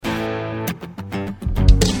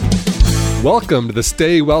Welcome to the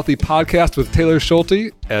Stay Wealthy podcast with Taylor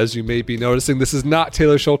Schulte. As you may be noticing, this is not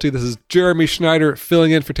Taylor Schulte. This is Jeremy Schneider filling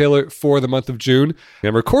in for Taylor for the month of June.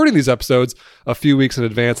 I'm recording these episodes a few weeks in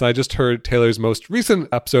advance, and I just heard Taylor's most recent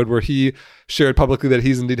episode where he shared publicly that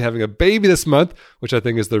he's indeed having a baby this month, which I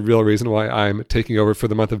think is the real reason why I'm taking over for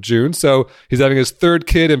the month of June. So he's having his third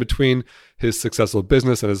kid in between his successful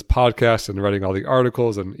business and his podcast and writing all the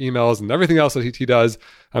articles and emails and everything else that he does.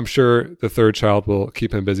 I'm sure the third child will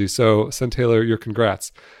keep him busy. So send Taylor your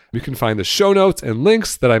congrats. You can find the show notes and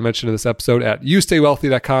links that I mentioned in this episode at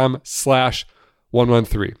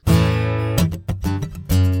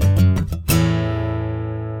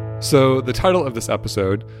youstaywealthy.com/113. So the title of this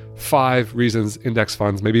episode, 5 Reasons Index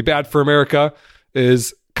Funds May Be Bad for America,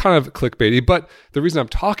 is kind of clickbaity. But the reason I'm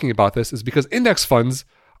talking about this is because index funds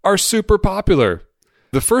are super popular.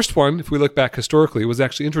 The first one, if we look back historically, was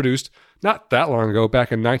actually introduced not that long ago,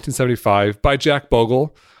 back in 1975, by Jack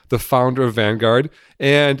Bogle, the founder of Vanguard.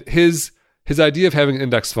 And his idea of having an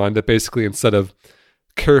index fund that basically, instead of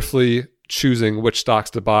carefully choosing which stocks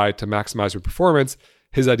to buy to maximize your performance,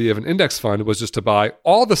 his idea of an index fund was just to buy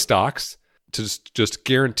all the stocks to just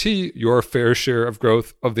guarantee your fair share of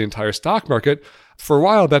growth of the entire stock market. For a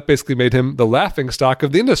while, that basically made him the laughing stock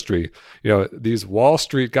of the industry. You know, these Wall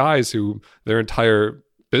Street guys who their entire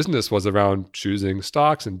business was around choosing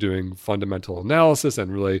stocks and doing fundamental analysis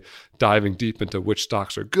and really diving deep into which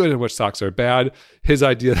stocks are good and which stocks are bad. His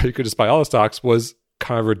idea that you could just buy all the stocks was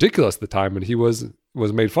kind of ridiculous at the time, and he was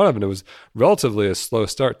made fun of, and it was relatively a slow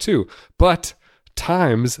start too. But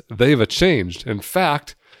times, they've changed. In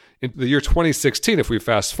fact, in the year 2016, if we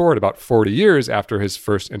fast forward about 40 years after his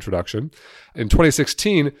first introduction, in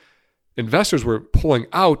 2016, investors were pulling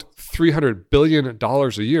out $300 billion a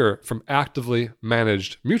year from actively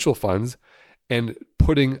managed mutual funds and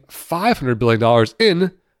putting $500 billion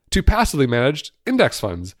in to passively managed index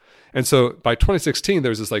funds. And so by 2016,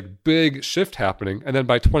 there was this like big shift happening. And then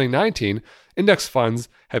by 2019, index funds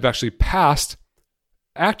have actually passed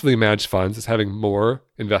actively managed funds as having more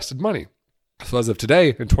invested money. So as of today,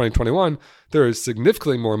 in 2021, there is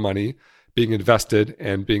significantly more money being invested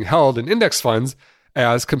and being held in index funds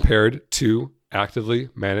as compared to actively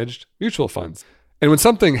managed mutual funds. And when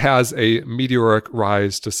something has a meteoric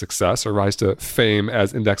rise to success or rise to fame,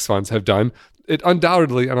 as index funds have done, it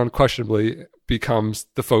undoubtedly and unquestionably becomes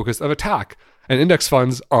the focus of attack. And index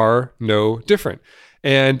funds are no different.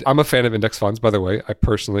 And I'm a fan of index funds, by the way. I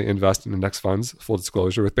personally invest in index funds, full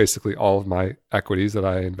disclosure, with basically all of my equities that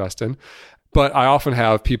I invest in. But I often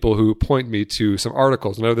have people who point me to some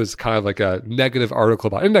articles. Whenever there's kind of like a negative article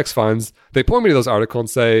about index funds, they point me to those articles and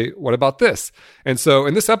say, what about this? And so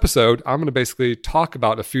in this episode, I'm going to basically talk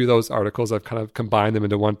about a few of those articles. I've kind of combined them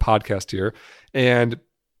into one podcast here and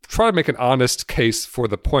try to make an honest case for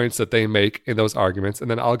the points that they make in those arguments.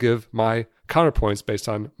 And then I'll give my counterpoints based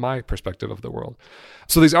on my perspective of the world.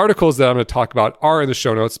 So these articles that I'm going to talk about are in the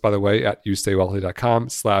show notes, by the way, at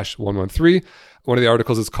youstaywealthy.com/113. One of the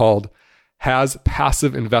articles is called Has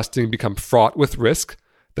Passive Investing Become Fraught with Risk?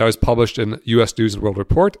 That was published in U.S. News and World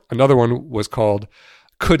Report. Another one was called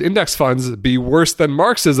Could Index Funds Be Worse Than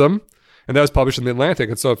Marxism? And that was published in The Atlantic.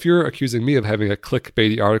 And so if you're accusing me of having a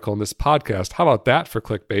clickbaity article in this podcast, how about that for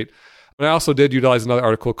clickbait? And I also did utilize another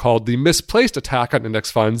article called The Misplaced Attack on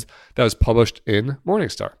Index Funds that was published in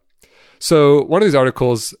Morningstar. So one of these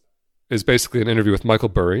articles is basically an interview with Michael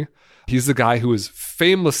Burry. He's the guy who was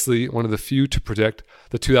famously one of the few to predict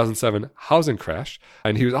the 2007 housing crash.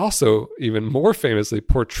 And he was also even more famously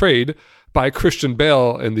portrayed by Christian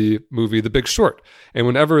Bale in the movie The Big Short. And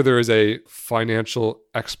whenever there is a financial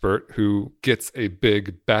expert who gets a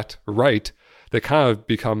big bet right, they kind of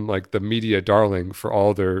become like the media darling for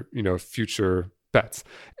all their, future bets.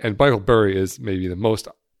 And Michael Burry is maybe the most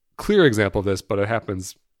clear example of this, but it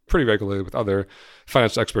happens pretty regularly with other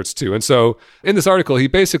financial experts too. And so in this article, he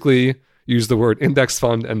basically used the word index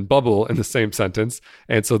fund and bubble in the same sentence.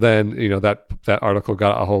 And so then, that article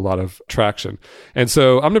got a whole lot of traction. And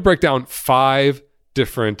so I'm going to break down 5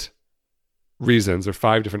 different reasons or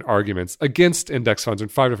 5 different arguments against index funds and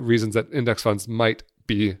 5 different reasons that index funds might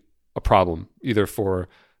be a problem, either for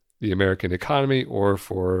the American economy or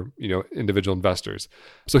for, individual investors.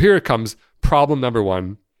 So here it comes. Problem number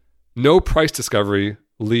 1, no price discovery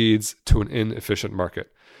leads to an inefficient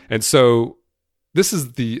market. And so this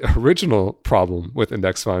is the original problem with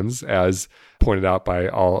index funds, as pointed out by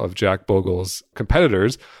all of Jack Bogle's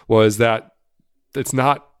competitors, was that it's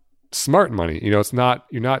not smart money. You're not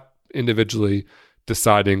individually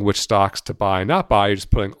deciding which stocks to buy and not buy. You're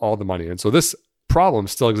just putting all the money in. So this problem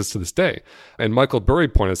still exists to this day. And Michael Burry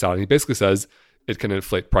pointed this out. And he basically says, It can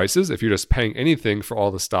inflate prices. If you're just paying anything for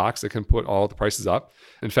all the stocks, it can put all the prices up.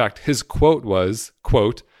 In fact, his quote was,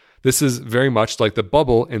 quote, "This is very much like the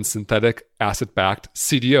bubble in synthetic asset-backed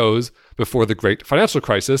CDOs before the great financial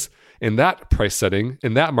crisis. In that price setting,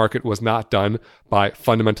 in that market was not done by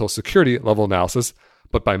fundamental security level analysis,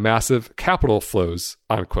 but by massive capital flows,"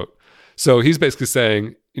 unquote. So he's basically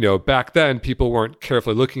saying, back then people weren't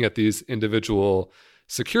carefully looking at these individual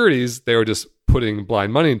securities. They were just putting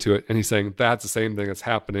blind money into it. And he's saying that's the same thing that's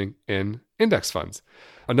happening in index funds.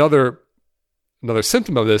 Another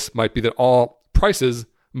symptom of this might be that all prices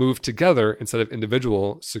move together instead of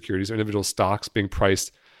individual securities or individual stocks being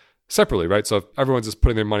priced separately, right? So if everyone's just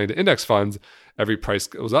putting their money into index funds, every price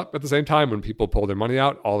goes up at the same time. When people pull their money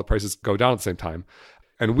out, all the prices go down at the same time.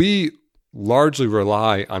 And we largely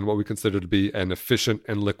rely on what we consider to be an efficient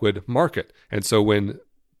and liquid market. And so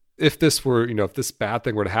if this bad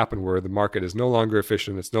thing were to happen where the market is no longer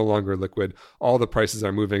efficient, it's no longer liquid, all the prices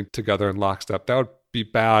are moving together in lockstep, that would be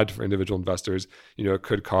bad for individual investors. It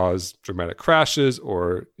could cause dramatic crashes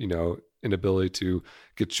or, inability to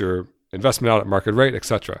get your investment out at market rate,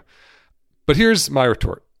 etc. But here's my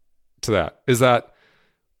retort to that, is that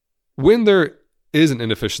when there is an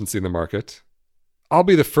inefficiency in the market, I'll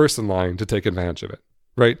be the first in line to take advantage of it.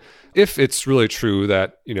 Right? If it's really true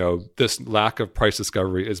that, this lack of price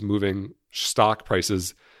discovery is moving stock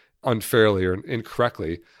prices unfairly or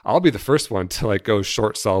incorrectly, I'll be the first one to go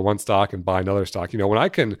short sell one stock and buy another stock. When I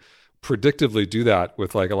can predictively do that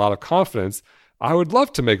with a lot of confidence, I would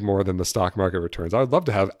love to make more than the stock market returns. I would love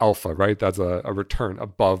to have alpha, right? That's a return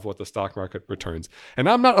above what the stock market returns. And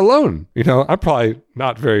I'm not alone. I'm probably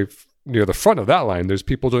not very near the front of that line. There's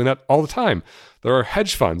people doing that all the time. There are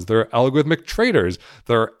hedge funds. There are algorithmic traders.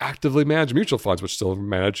 There are actively managed mutual funds, which still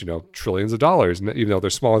manage, trillions of dollars. And even though they're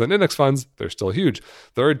smaller than index funds, they're still huge.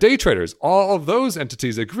 There are day traders. All of those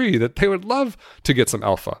entities agree that they would love to get some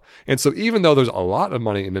alpha. And so even though there's a lot of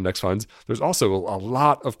money in index funds, there's also a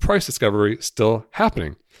lot of price discovery still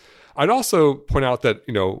happening. I'd also point out that,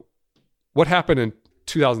 what happened in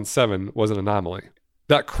 2007 was an anomaly.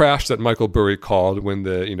 That crash that Michael Burry called when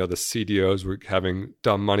the CDOs were having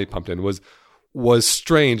dumb money pumped in was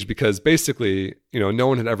strange because basically, no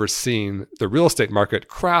one had ever seen the real estate market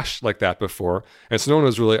crash like that before. And so no one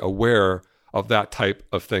was really aware of that type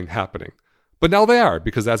of thing happening. But now they are,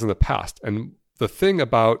 because that's in the past. And the thing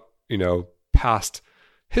about, past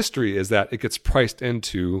history is that it gets priced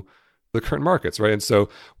into the current markets, right? And so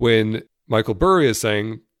when Michael Burry is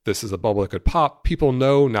saying this is a bubble that could pop, people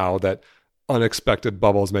know now that unexpected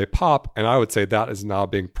bubbles may pop. And I would say that is now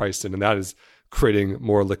being priced in, and that is creating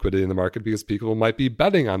more liquidity in the market because people might be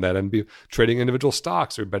betting on that and be trading individual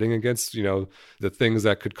stocks or betting against, the things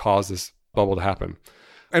that could cause this bubble to happen.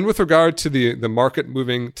 And with regard to the market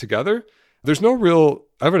moving together, there's no real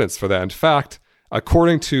evidence for that. In fact,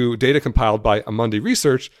 according to data compiled by Amundi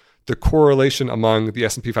Research, the correlation among the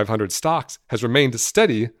S&P 500 stocks has remained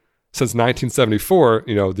steady since 1974,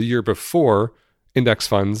 the year before index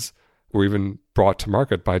funds were even brought to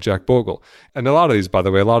market by Jack Bogle. And a lot of these, by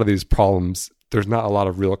the way, problems, there's not a lot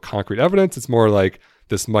of real concrete evidence. It's more like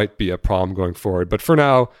this might be a problem going forward. But for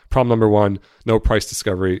now, problem number one, no price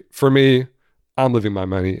discovery. For me, I'm leaving my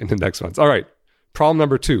money in index funds. All right. Problem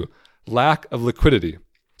number two, lack of liquidity.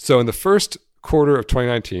 So in the first quarter of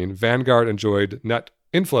 2019, Vanguard enjoyed net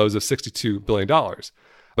inflows of $62 billion.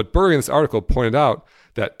 But Burry in this article pointed out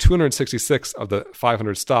that 266 of the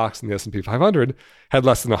 500 stocks in the S&P 500 had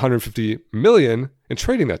less than 150 million in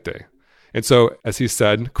trading that day. And so, as he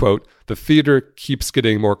said, quote, "The theater keeps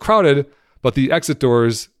getting more crowded, but the exit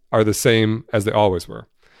doors are the same as they always were,"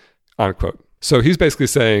 unquote. So he's basically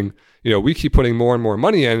saying, we keep putting more and more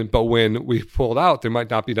money in, but when we pull it out, there might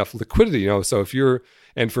not be enough liquidity. So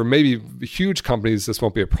and for maybe huge companies, this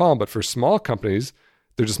won't be a problem, but for small companies,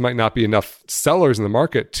 there just might not be enough sellers in the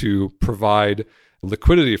market to provide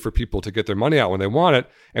liquidity for people to get their money out when they want it.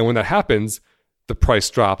 And when that happens, the price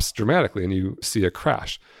drops dramatically and you see a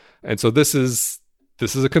crash. And so this is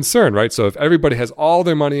a concern, right? So if everybody has all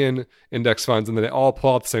their money in index funds and then they all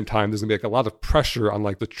pull out at the same time, there's gonna be a lot of pressure on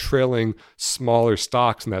the trailing smaller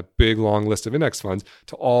stocks in that big long list of index funds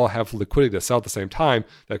to all have liquidity to sell at the same time.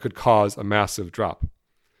 That could cause a massive drop.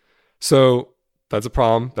 So that's a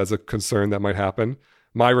problem. That's a concern that might happen.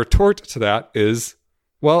 My retort to that is,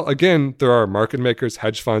 well, again, there are market makers,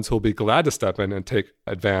 hedge funds who will be glad to step in and take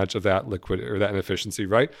advantage of that liquidity or that inefficiency,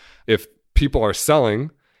 right? If people are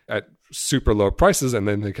selling at super low prices and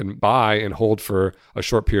then they can buy and hold for a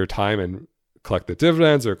short period of time and collect the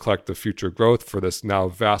dividends or collect the future growth for this now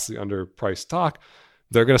vastly underpriced stock,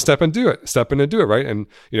 they're going to step in and do it, right? And,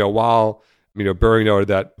 while Burry noted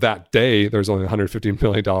that day there's only $150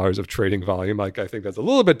 million of trading volume. Like, I think that's a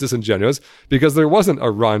little bit disingenuous because there wasn't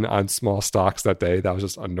a run on small stocks that day. That was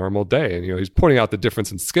just a normal day. And, he's pointing out the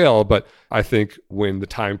difference in scale. But I think when the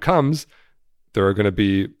time comes, there are going to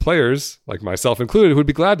be players, like myself included, who would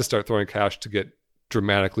be glad to start throwing cash to get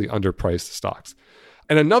dramatically underpriced stocks.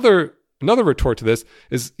 And another retort to this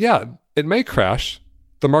is, yeah, it may crash.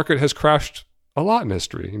 The market has crashed a lot in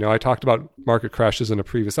history. I talked about market crashes in a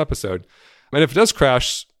previous episode. And if it does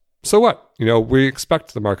crash, so what? We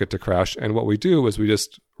expect the market to crash. And what we do is we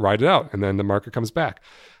just ride it out and then the market comes back.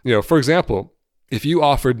 For example, if you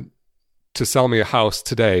offered to sell me a house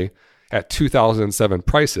today at 2007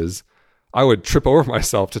 prices, I would trip over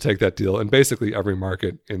myself to take that deal in basically every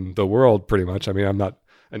market in the world, pretty much. I'm not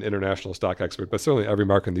an international stock expert, but certainly every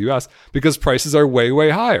market in the US, because prices are way,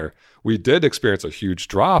 way higher. We did experience a huge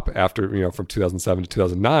drop after, from 2007 to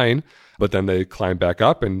 2009, but then they climbed back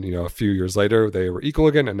up and, a few years later, they were equal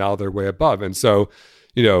again and now they're way above. And so,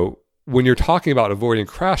 when you're talking about avoiding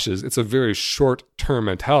crashes, it's a very short-term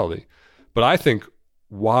mentality. But I think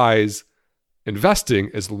wise investing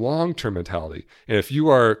is long-term mentality. And if you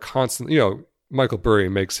are constantly, Michael Burry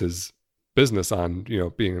makes his business on,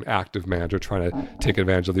 being an active manager, trying to take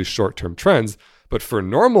advantage of these short-term trends. But for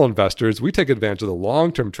normal investors, we take advantage of the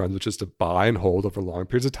long-term trends, which is to buy and hold over long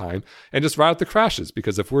periods of time and just ride out the crashes.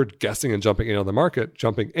 Because if we're guessing and jumping in and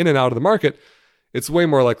out of the market, it's way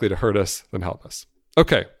more likely to hurt us than help us.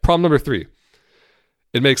 Okay, problem number 3.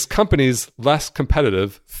 It makes companies less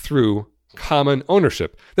competitive through common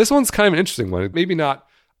ownership. This one's kind of an interesting one. It may be not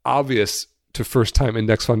obvious to first-time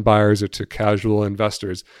index fund buyers or to casual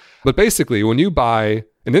investors. But basically, when you buy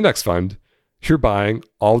an index fund, you're buying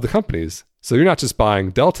all of the companies. So you're not just buying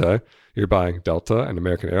Delta, you're buying Delta and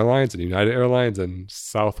American Airlines and United Airlines and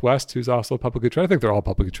Southwest, who's also publicly traded. I think they're all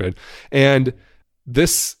publicly traded. And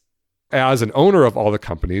this, as an owner of all the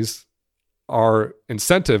companies, our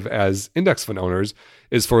incentive as index fund owners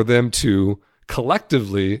is for them to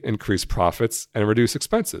collectively increase profits and reduce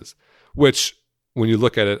expenses, which when you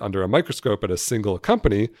look at it under a microscope at a single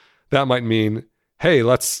company, that might mean, hey,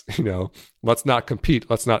 let's not compete.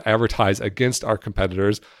 Let's not advertise against our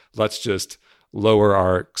competitors. Let's just lower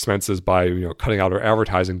our expenses by, cutting out our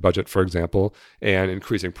advertising budget, for example, and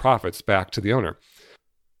increasing profits back to the owner.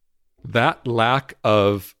 That lack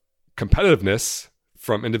of competitiveness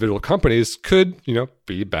from individual companies could,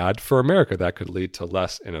 be bad for America. That could lead to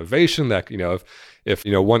less innovation. That, if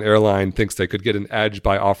one airline thinks they could get an edge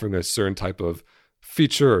by offering a certain type of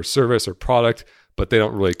feature or service or product, but they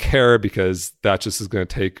don't really care because that just is going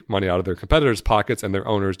to take money out of their competitors' pockets and their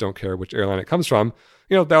owners don't care which airline it comes from,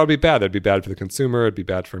 that would be bad. That'd be bad for the consumer. It'd be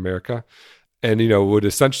bad for America. And, would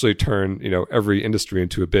essentially turn, every industry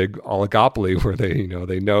into a big oligopoly where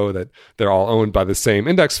they know that they're all owned by the same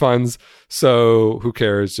index funds. So who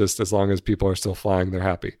cares? Just as long as people are still flying, they're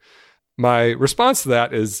happy. My response to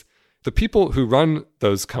that is the people who run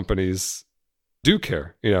those companies do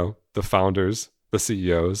care, the founders, the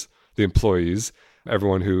CEOs, the employees,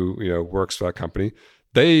 everyone who, works for that company.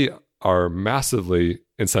 They are massively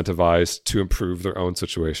incentivized to improve their own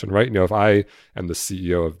situation, right? If I am the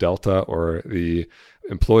CEO of Delta or the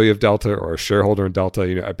employee of Delta or a shareholder in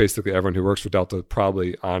Delta, basically everyone who works for Delta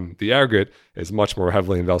probably on the aggregate is much more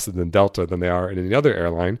heavily invested in Delta than they are in any other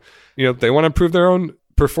airline. They want to improve their own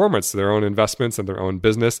performance, their own investments and their own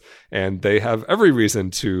business, and they have every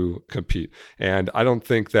reason to compete. And I don't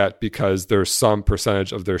think that because there's some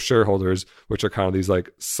percentage of their shareholders, which are kind of these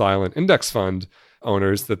like silent index fund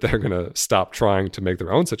owners, that they're going to stop trying to make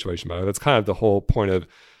their own situation better. That's kind of the whole point of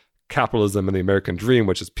capitalism and the American dream,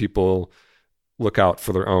 which is people look out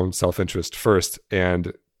for their own self-interest first.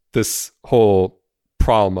 And this whole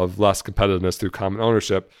problem of less competitiveness through common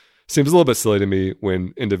ownership seems a little bit silly to me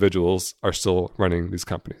when individuals are still running these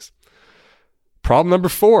companies. Problem number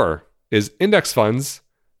 4 is index funds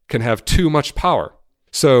can have too much power.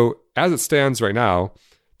 So as it stands right now,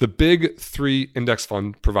 the big 3 index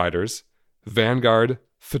fund providers, Vanguard,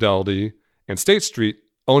 Fidelity, and State Street,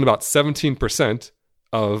 own about 17%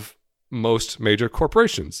 of most major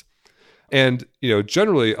corporations. And,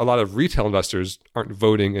 generally a lot of retail investors aren't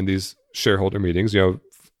voting in these shareholder meetings.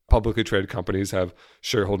 Publicly traded companies have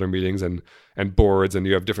shareholder meetings and boards, and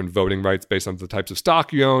you have different voting rights based on the types of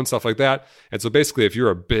stock you own, stuff like that. And so basically, if you're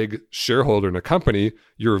a big shareholder in a company,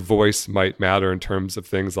 your voice might matter in terms of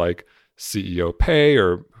things like CEO pay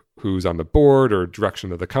or who's on the board or direction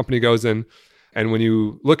that the company goes in. And when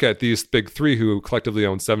you look at these big 3 who collectively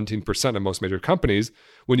own 17% of most major companies,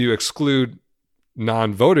 when you exclude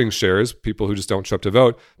non-voting shares, people who just don't show up to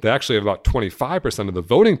vote, they actually have about 25% of the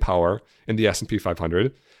voting power in the S&P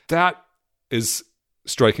 500. That is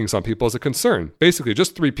striking some people as a concern. Basically,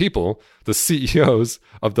 just three people, the CEOs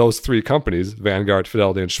of those three companies, Vanguard,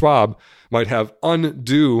 Fidelity, and Schwab, might have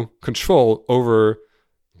undue control over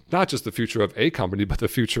not just the future of a company, but the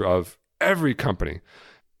future of every company.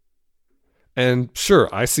 And sure,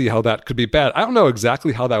 I see how that could be bad. I don't know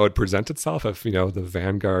exactly how that would present itself if, the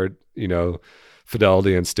Vanguard,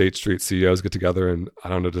 Fidelity and State Street CEOs get together and,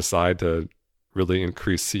 decide to really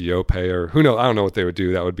increase CEO pay, or who knows? I don't know what they would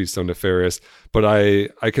do. That would be so nefarious. But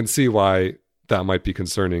I can see why that might be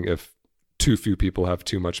concerning if too few people have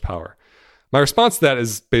too much power. My response to that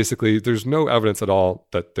is basically there's no evidence at all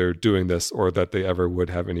that they're doing this or that they ever would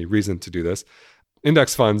have any reason to do this.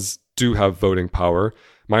 Index funds do have voting power.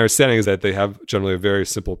 My understanding is that they have generally a very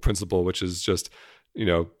simple principle, which is just, they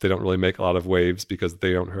don't really make a lot of waves because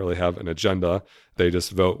they don't really have an agenda. They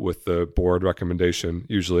just vote with the board recommendation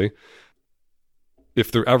usually.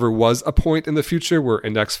 If there ever was a point in the future where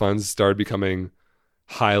index funds started becoming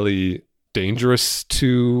highly dangerous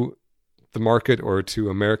to the market or to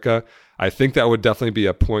America, I think that would definitely be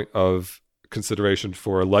a point of consideration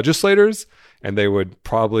for legislators, and they would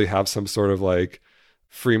probably have some sort of like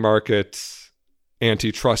free market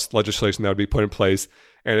antitrust legislation that would be put in place.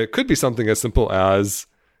 And it could be something as simple as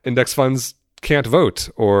index funds can't vote,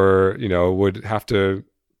 or, would have to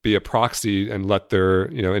be a proxy and let their,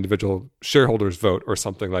 individual shareholders vote or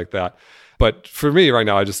something like that. But for me right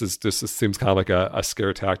now, it just seems kind of like a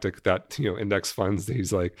scare tactic that, index funds,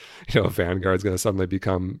 these like, Vanguard's going to suddenly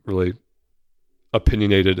become really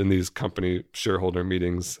opinionated in these company shareholder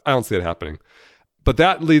meetings. I don't see it happening. But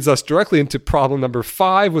that leads us directly into problem number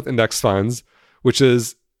 5 with index funds, which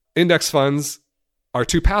is index funds are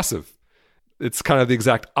too passive. It's kind of the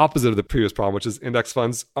exact opposite of the previous problem, which is index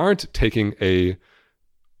funds aren't taking a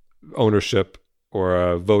ownership or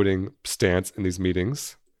a voting stance in these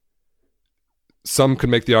meetings. Some could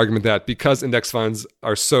make the argument that because index funds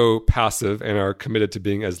are so passive and are committed to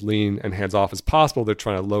being as lean and hands-off as possible, they're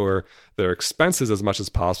trying to lower their expenses as much as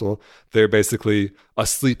possible. They're basically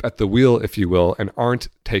asleep at the wheel, if you will, and aren't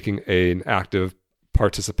taking an active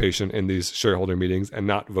participation in these shareholder meetings and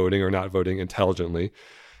not voting or not voting intelligently.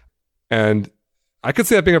 And I could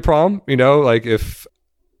see that being a problem, like if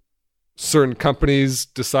certain companies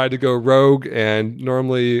decide to go rogue and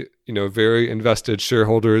normally, very invested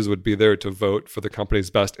shareholders would be there to vote for the company's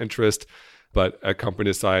best interest, but a company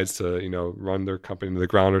decides to, run their company into the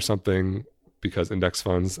ground or something because index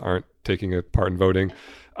funds aren't taking a part in voting.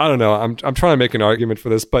 I don't know. I'm trying to make an argument for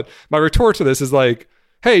this, but my retort to this is like,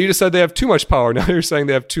 hey, you just said they have too much power. Now you're saying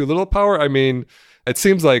they have too little power. I mean, it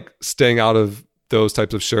seems like staying out of those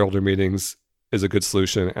types of shareholder meetings is a good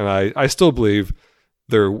solution. And I still believe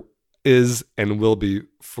there is and will be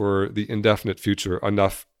for the indefinite future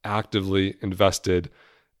enough actively invested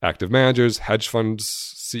active managers, hedge funds,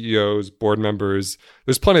 CEOs, board members.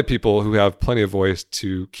 There's plenty of people who have plenty of voice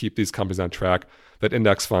to keep these companies on track, that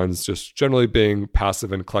index funds just generally being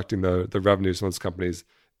passive and collecting the revenues from those companies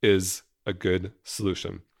is a good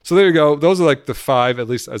solution. So there you go. Those are like the 5, at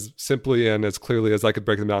least as simply and as clearly as I could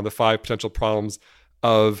break them down, the 5 potential problems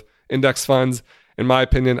of index funds. In my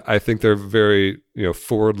opinion, I think they're very,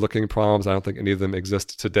 forward-looking problems. I don't think any of them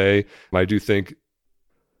exist today. I do think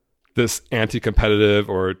this anti-competitive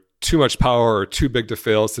or too much power or too big to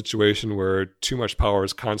fail situation where too much power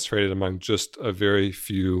is concentrated among just a very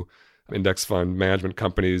few index fund management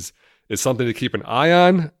companies is something to keep an eye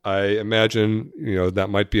on. I imagine, that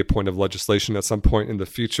might be a point of legislation at some point in the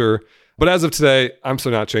future. But as of today, I'm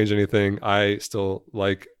still not changing anything. I still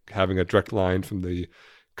like having a direct line from the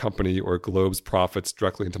company or Globe's profits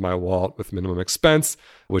directly into my wallet with minimum expense,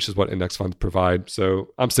 which is what index funds provide.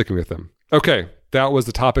 So I'm sticking with them. Okay, that was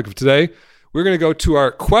the topic of today. We're going to go to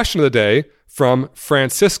our question of the day from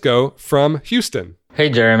Francisco from Houston. Hey,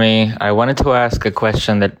 Jeremy. I wanted to ask a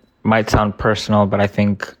question that might sound personal, but I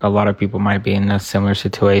think a lot of people might be in a similar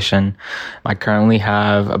situation. I currently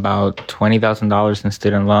have about $20,000 in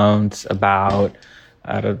student loans, about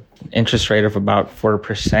at an interest rate of about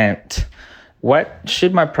 4%. What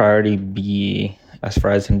should my priority be as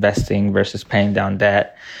far as investing versus paying down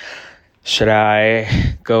debt? Should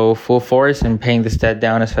I go full force in paying this debt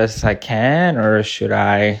down as fast as I can, or should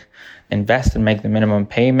I invest and make the minimum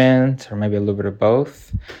payment, or maybe a little bit of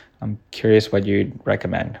both? I'm curious what you'd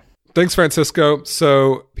recommend. Thanks, Francisco.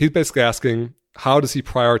 So he's basically asking, how does he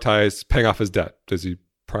prioritize paying off his debt? Does he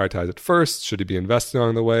prioritize it first? Should he be investing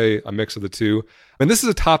along the way? A mix of the two? And this is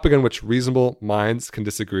a topic on which reasonable minds can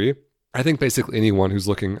disagree. I think basically anyone who's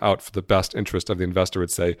looking out for the best interest of the investor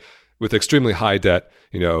would say, with extremely high debt,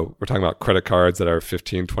 we're talking about credit cards that are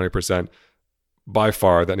 15, 20%. By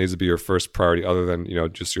far, that needs to be your first priority other than,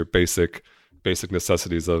 just your basic basic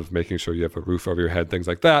necessities of making sure you have a roof over your head, things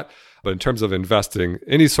like that. But in terms of investing,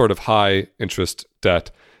 any sort of high interest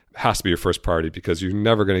debt has to be your first priority, because you're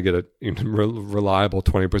never going to get a reliable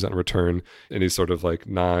 20% return in any sort of like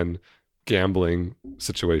non-gambling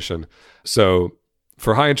situation. So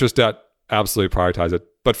for high interest debt, absolutely prioritize it.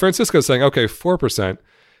 But Francisco is saying, okay, 4%.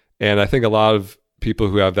 And I think a lot of people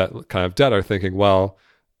who have that kind of debt are thinking, well,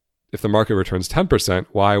 if the market returns 10%,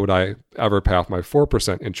 why would I ever pay off my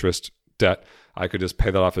 4% interest debt? I could just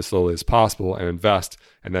pay that off as slowly as possible and invest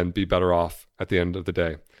and then be better off at the end of the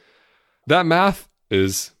day. That math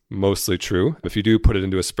is mostly true. If you do put it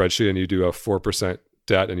into a spreadsheet and you do a 4%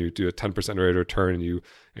 debt and you do a 10% rate of return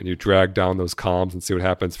and you drag down those columns and see what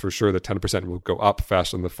happens, for sure the 10% will go up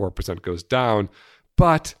faster than the 4% goes down.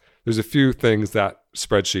 But there's a few things that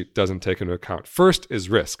spreadsheet doesn't take into account. First is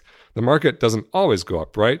risk. The market doesn't always go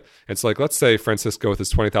up, right? It's like, let's say Francisco with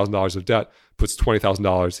his $20,000 of debt puts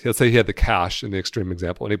 $20,000. Let's say he had the cash in the extreme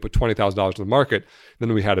example and he put $20,000 in the market.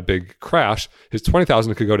 Then we had a big crash. His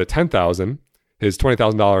 $20,000 could go to $10,000. His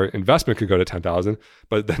 $20,000 investment could go to $10,000,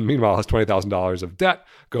 but then meanwhile, his $20,000 of debt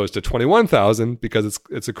goes to $21,000 because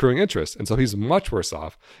it's accruing interest. And so he's much worse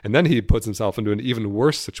off. And then he puts himself into an even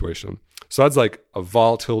worse situation. So that's like a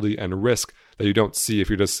volatility and risk that you don't see if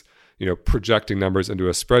you're just, projecting numbers into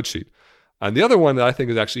a spreadsheet. And the other one that I think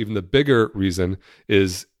is actually even the bigger reason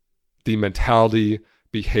is the mentality,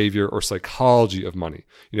 behavior, or psychology of money.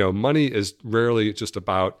 Money is rarely just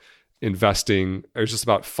about investing, it's just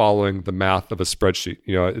about following the math of a spreadsheet.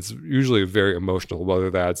 It's usually very emotional, whether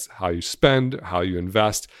that's how you spend, how you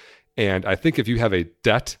invest. And I think if you have a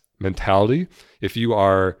debt mentality, if you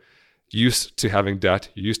are used to having debt,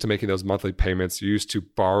 you're used to making those monthly payments, you're used to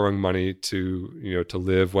borrowing money to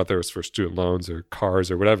live, whether it's for student loans or cars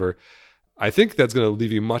or whatever, I think that's going to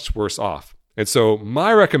leave you much worse off. And so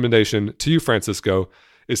my recommendation to you, Francisco,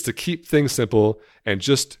 is to keep things simple and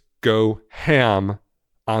just go ham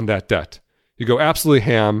on that debt. You go absolutely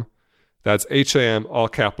ham. That's HAM, all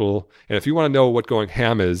capital. And if you want to know what going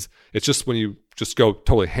ham is, it's just when you just go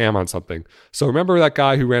totally ham on something. So remember that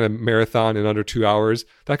guy who ran a marathon in under 2 hours?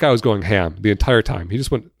 That guy was going ham the entire time. He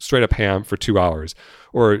just went straight up ham for 2 hours.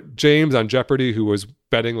 Or James on Jeopardy, who was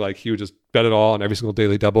betting like he would just bet it all on every single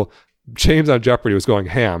daily double. James on Jeopardy was going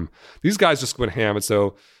ham. These guys just went ham. And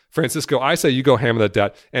so, Francisco, I say you go ham on that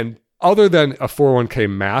debt. And other than a 401k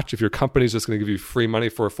match, if your company's just going to give you free money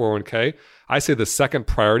for a 401k, I say the second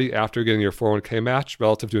priority after getting your 401k match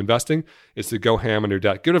relative to investing is to go ham on your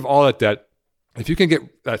debt. Get rid of all that debt. If you can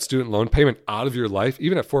get that student loan payment out of your life,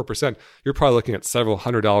 even at 4%, you're probably looking at several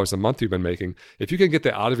 $100s a month you've been making. If you can get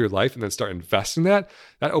that out of your life and then start investing that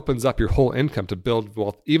opens up your whole income to build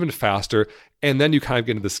wealth even faster. And then you kind of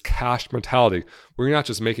get into this cash mentality where you're not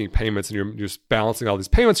just making payments and you're just balancing all these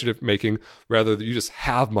payments you're making, rather that you just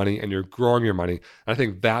have money and you're growing your money. And I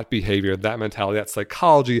think that behavior, that mentality, that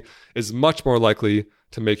psychology is much more likely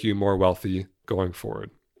to make you more wealthy going forward.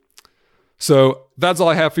 So that's all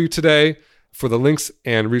I have for you today. For the links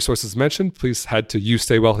and resources mentioned, please head to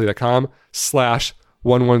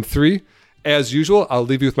youstaywealthy.com/113. As usual, I'll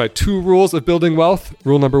leave you with my 2 rules of building wealth.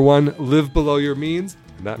 Rule number 1, live below your means.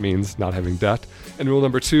 And that means not having debt. And rule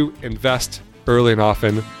number 2, invest early and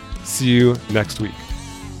often. See you next week.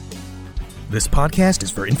 This podcast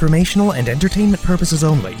is for informational and entertainment purposes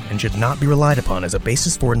only and should not be relied upon as a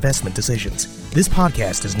basis for investment decisions. This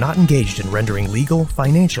podcast is not engaged in rendering legal,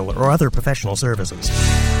 financial, or other professional services.